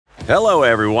Hello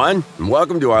everyone, and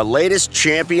welcome to our latest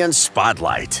Champion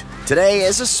Spotlight. Today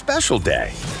is a special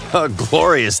day, a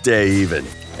glorious day even.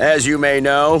 As you may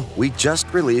know, we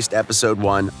just released episode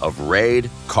 1 of Raid: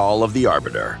 Call of the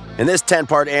Arbiter. In this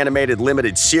 10-part animated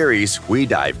limited series, we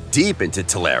dive deep into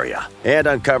Teleria and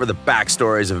uncover the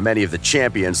backstories of many of the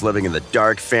champions living in the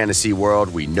dark fantasy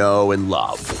world we know and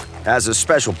love. As a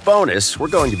special bonus, we're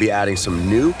going to be adding some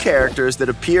new characters that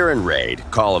appear in Raid: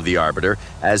 Call of the Arbiter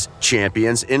as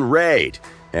champions in Raid,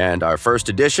 and our first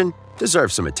edition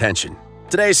deserves some attention.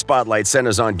 Today's spotlight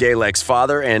centers on Galek's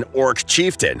father and orc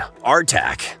chieftain,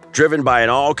 Artak. Driven by an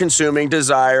all-consuming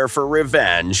desire for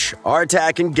revenge,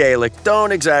 Artak and Galek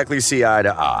don't exactly see eye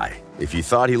to eye. If you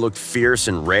thought he looked fierce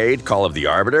in Raid: Call of the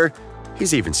Arbiter,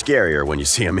 he's even scarier when you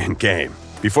see him in-game.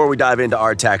 Before we dive into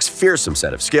Artak's fearsome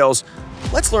set of skills,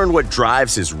 let's learn what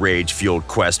drives his rage-fueled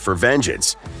quest for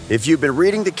vengeance. If you've been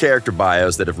reading the character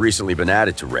bios that have recently been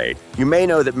added to Raid, you may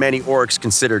know that many orcs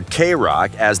considered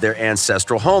K-Rock as their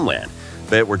ancestral homeland,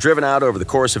 but were driven out over the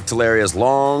course of Teleria's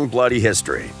long, bloody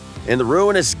history. In the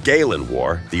ruinous Galen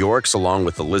War, the orcs, along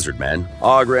with the lizardmen,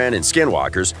 Ogren, and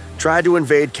skinwalkers, tried to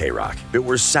invade K-Rock, but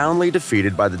were soundly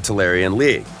defeated by the Telerian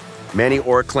League. Many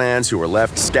orc clans who were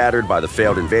left scattered by the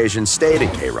failed invasion stayed in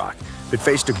K-Rock, but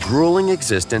faced a grueling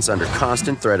existence under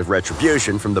constant threat of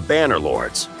retribution from the Banner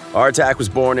Lords. Artak was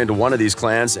born into one of these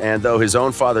clans, and though his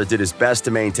own father did his best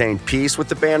to maintain peace with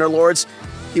the Banner Lords,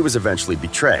 he was eventually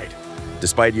betrayed.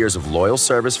 Despite years of loyal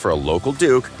service for a local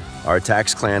duke,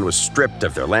 Artak's clan was stripped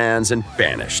of their lands and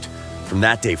banished. From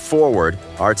that day forward,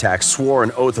 Artak swore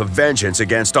an oath of vengeance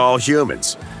against all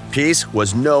humans. Peace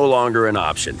was no longer an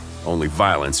option. Only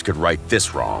violence could right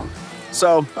this wrong.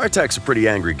 So, Artak's a pretty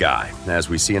angry guy. As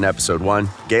we see in episode 1,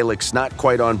 Galek's not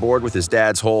quite on board with his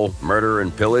dad's whole murder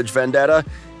and pillage vendetta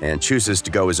and chooses to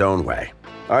go his own way.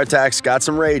 Artak's got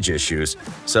some rage issues,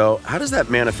 so how does that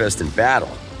manifest in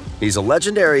battle? He's a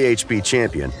legendary HP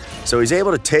champion, so he's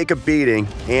able to take a beating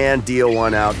and deal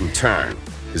one out in turn.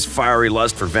 His fiery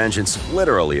lust for vengeance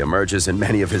literally emerges in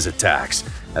many of his attacks,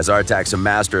 as Artak's a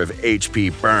master of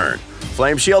HP burn.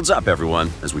 Flame shields up,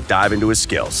 everyone, as we dive into his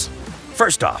skills.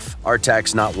 First off,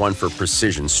 Artak's not one for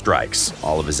precision strikes.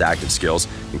 All of his active skills,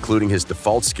 including his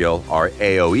default skill, are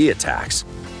AoE attacks.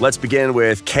 Let's begin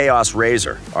with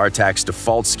Chaosrazor, Artak's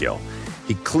default skill.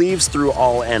 He cleaves through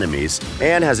all enemies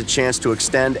and has a chance to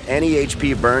extend any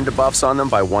HP burn debuffs on them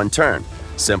by 1 turn.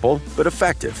 Simple, but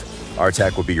effective.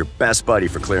 Artak will be your best buddy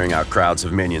for clearing out crowds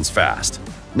of minions fast.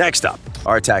 Next up,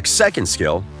 Artak's second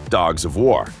skill, Dogs of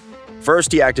War.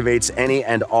 First, he activates any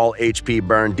and all HP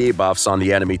burn debuffs on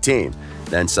the enemy team,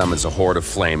 then summons a horde of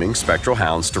flaming, spectral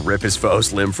hounds to rip his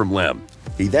foes limb from limb.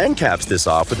 He then caps this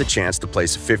off with a chance to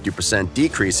place a 50%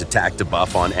 decrease attack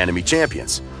debuff on enemy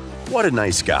champions. What a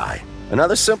nice guy.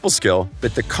 Another simple skill,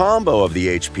 but the combo of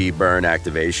the HP burn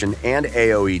activation and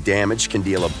AoE damage can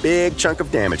deal a big chunk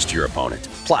of damage to your opponent.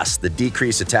 Plus, the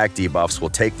decreased attack debuffs will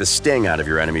take the sting out of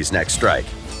your enemy's next strike.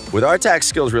 With Artak's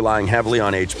skills relying heavily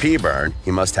on HP burn,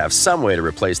 he must have some way to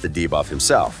replace the debuff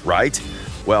himself, right?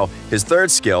 Well, his third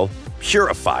skill,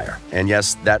 Purifyre, and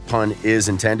yes, that pun is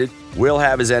intended, will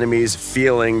have his enemies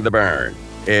feeling the burn.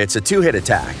 It's a 2-hit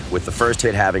attack, with the first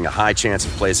hit having a high chance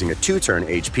of placing a 2-turn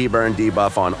HP burn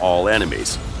debuff on all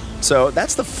enemies. So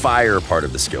that's the fire part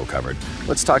of the skill covered.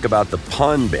 Let's talk about the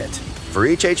pun bit. For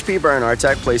each HP burn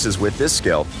Artak places with this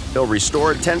skill, he'll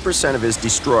restore 10% of his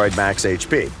destroyed max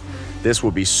HP. This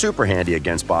will be super handy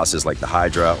against bosses like the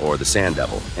Hydra or the Sand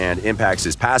Devil, and impacts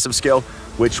his passive skill,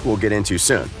 which we'll get into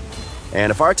soon. And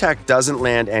if Artak doesn't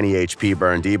land any HP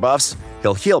burn debuffs,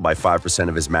 he'll heal by 5%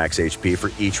 of his max HP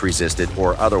for each resisted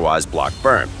or otherwise blocked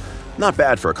burn. Not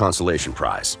bad for a consolation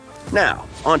prize. Now,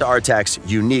 on to Artak's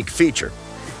unique feature,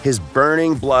 his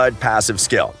Burning Blood passive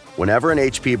skill. Whenever an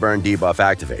HP burn debuff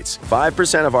activates,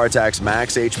 5% of Artak's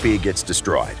max HP gets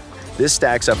destroyed. This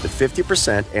stacks up to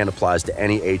 50% and applies to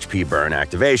any HP burn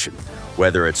activation,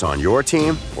 whether it's on your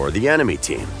team or the enemy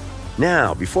team.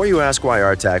 Now, before you ask why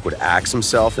Artak would axe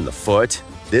himself in the foot,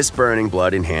 this Burning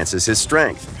Blood enhances his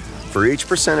strength. For each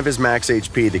percent of his max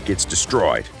HP that gets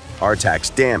destroyed, Artak's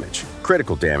damage,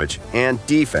 critical damage, and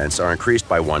defense are increased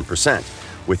by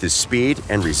 1%, with his speed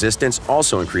and resistance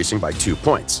also increasing by 2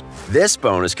 points. This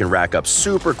bonus can rack up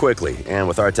super quickly, and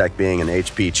with Artak being an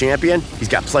HP champion, he's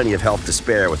got plenty of health to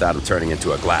spare without him turning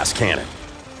into a glass cannon.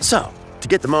 So, to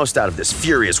get the most out of this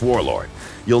furious warlord,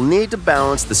 you'll need to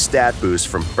balance the stat boost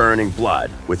from Burning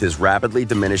Blood with his rapidly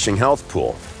diminishing health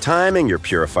pool. Timing your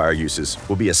Purifyre uses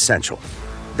will be essential.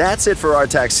 That's it for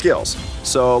Artak's skills,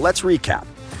 so let's recap.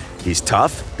 He's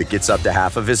tough, but gets up to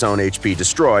half of his own HP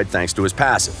destroyed thanks to his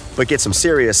passive, but gets some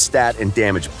serious stat and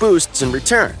damage boosts in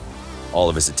return. All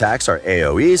of his attacks are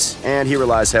AoEs, and he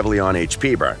relies heavily on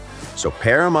HP burn. So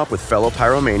pair him up with fellow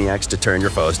pyromaniacs to turn your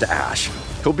foes to ash.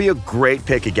 He'll be a great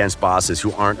pick against bosses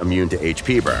who aren't immune to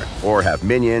HP burn, or have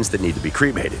minions that need to be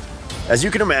cremated. As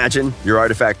you can imagine, your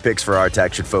artifact picks for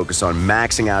Artak should focus on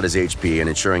maxing out his HP and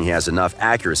ensuring he has enough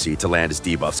accuracy to land his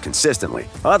debuffs consistently.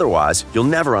 Otherwise, you'll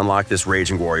never unlock this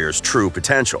Raging Warrior's true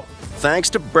potential. Thanks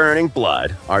to Burning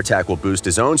Blood, Artak will boost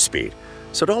his own speed,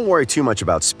 so don't worry too much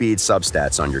about speed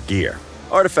substats on your gear.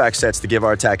 Artifact sets to give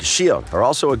Artak a shield are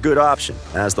also a good option,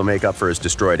 as they'll make up for his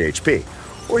destroyed HP,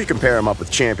 or you can pair him up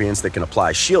with champions that can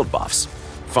apply shield buffs.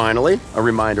 Finally, a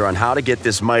reminder on how to get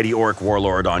this mighty Orc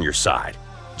Warlord on your side.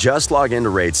 Just log in to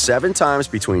raid 7 times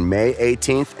between May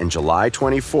 18th and July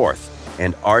 24th,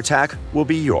 and Artak will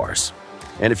be yours.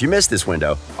 And if you missed this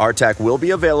window, Artak will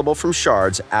be available from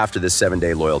shards after this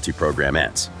 7-day loyalty program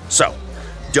ends. So,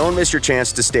 don't miss your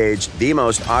chance to stage the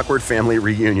most awkward family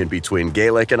reunion between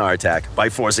Galek and Artak by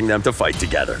forcing them to fight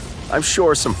together. I'm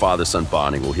sure some father-son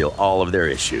bonding will heal all of their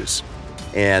issues.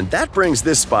 And that brings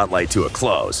this spotlight to a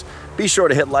close. Be sure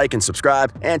to hit like and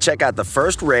subscribe, and check out the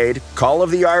first raid, Call of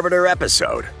the Arbiter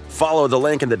episode. Follow the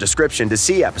link in the description to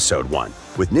see episode 1,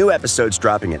 with new episodes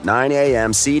dropping at 9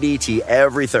 a.m. CDT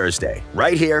every Thursday,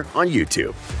 right here on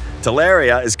YouTube.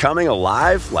 Teleria is coming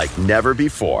alive like never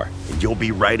before, and you'll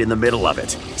be right in the middle of it.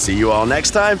 See you all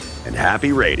next time, and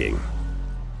happy raiding!